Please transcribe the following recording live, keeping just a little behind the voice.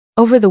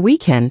Over the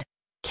weekend,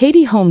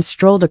 Katie Holmes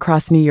strolled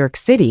across New York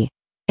City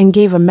and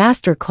gave a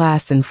master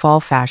class in fall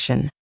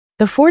fashion.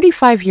 The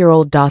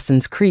 45-year-old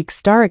Dawson's Creek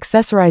star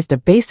accessorized a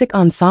basic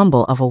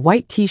ensemble of a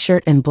white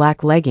t-shirt and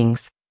black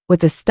leggings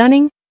with a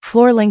stunning,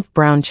 floor-length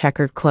brown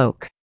checkered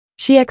cloak.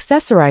 She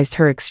accessorized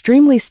her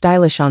extremely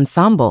stylish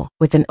ensemble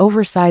with an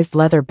oversized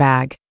leather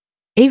bag,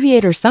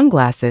 aviator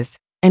sunglasses,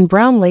 and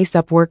brown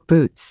lace-up work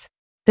boots.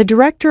 The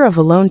director of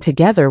Alone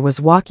Together was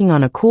walking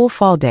on a cool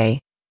fall day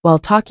while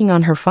talking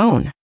on her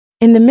phone.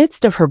 In the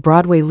midst of her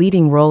Broadway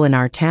leading role in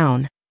Our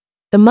Town,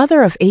 the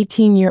mother of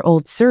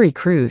 18-year-old Suri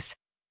Cruise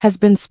has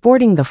been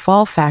sporting the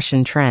fall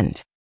fashion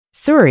trend.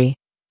 Suri,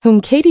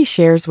 whom Katie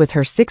shares with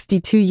her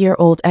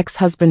 62-year-old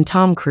ex-husband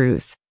Tom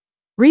Cruise,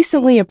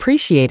 recently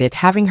appreciated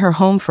having her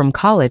home from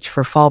college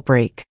for fall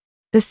break.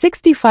 The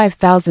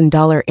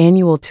 $65,000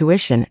 annual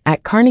tuition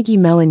at Carnegie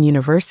Mellon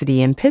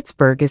University in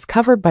Pittsburgh is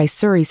covered by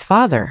Suri's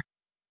father,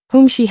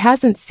 whom she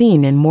hasn't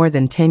seen in more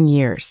than 10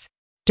 years.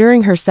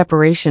 During her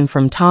separation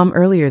from Tom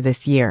earlier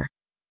this year,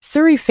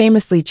 Suri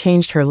famously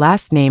changed her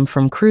last name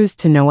from Cruise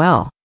to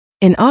Noel.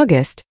 In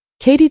August,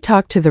 Katie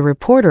talked to the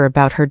reporter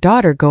about her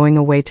daughter going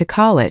away to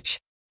college.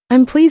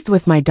 "I'm pleased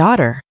with my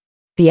daughter,"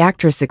 the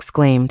actress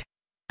exclaimed.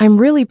 "I'm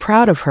really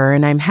proud of her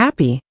and I'm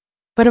happy,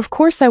 but of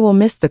course I will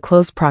miss the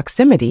close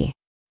proximity.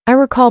 I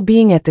recall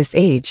being at this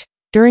age,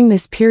 during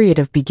this period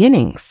of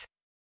beginnings.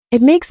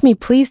 It makes me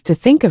pleased to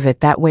think of it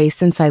that way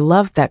since I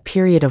loved that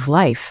period of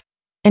life,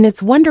 and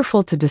it's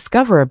wonderful to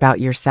discover about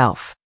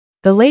yourself."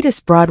 The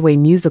latest Broadway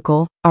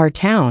musical, Our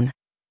Town,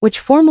 which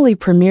formally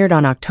premiered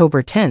on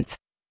October 10th,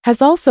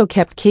 has also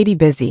kept Katie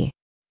busy.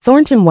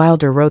 Thornton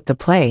Wilder wrote the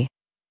play,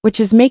 which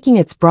is making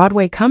its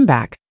Broadway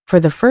comeback for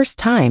the first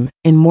time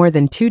in more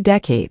than 2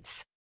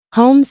 decades.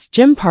 Holmes,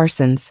 Jim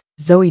Parsons,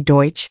 Zoe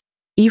Deutsch,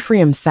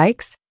 Ephraim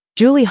Sykes,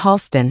 Julie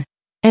Halston,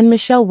 and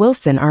Michelle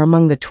Wilson are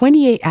among the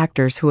 28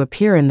 actors who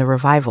appear in the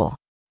revival.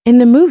 In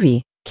the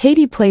movie,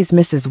 Katie plays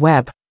Mrs.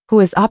 Webb, who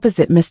is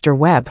opposite Mr.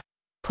 Webb,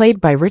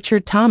 played by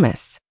Richard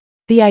Thomas.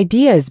 The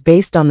idea is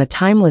based on the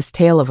timeless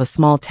tale of a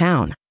small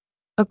town,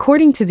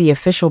 according to the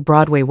official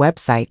Broadway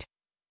website,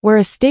 where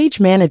a stage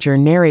manager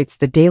narrates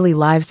the daily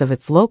lives of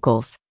its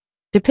locals,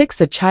 depicts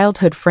a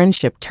childhood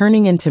friendship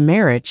turning into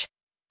marriage,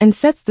 and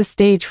sets the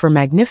stage for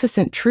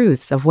magnificent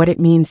truths of what it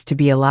means to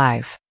be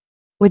alive.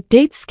 With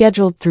dates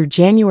scheduled through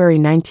January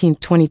 19,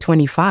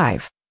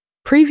 2025,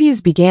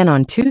 previews began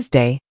on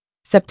Tuesday,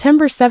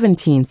 September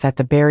 17th at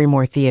the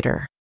Barrymore Theatre.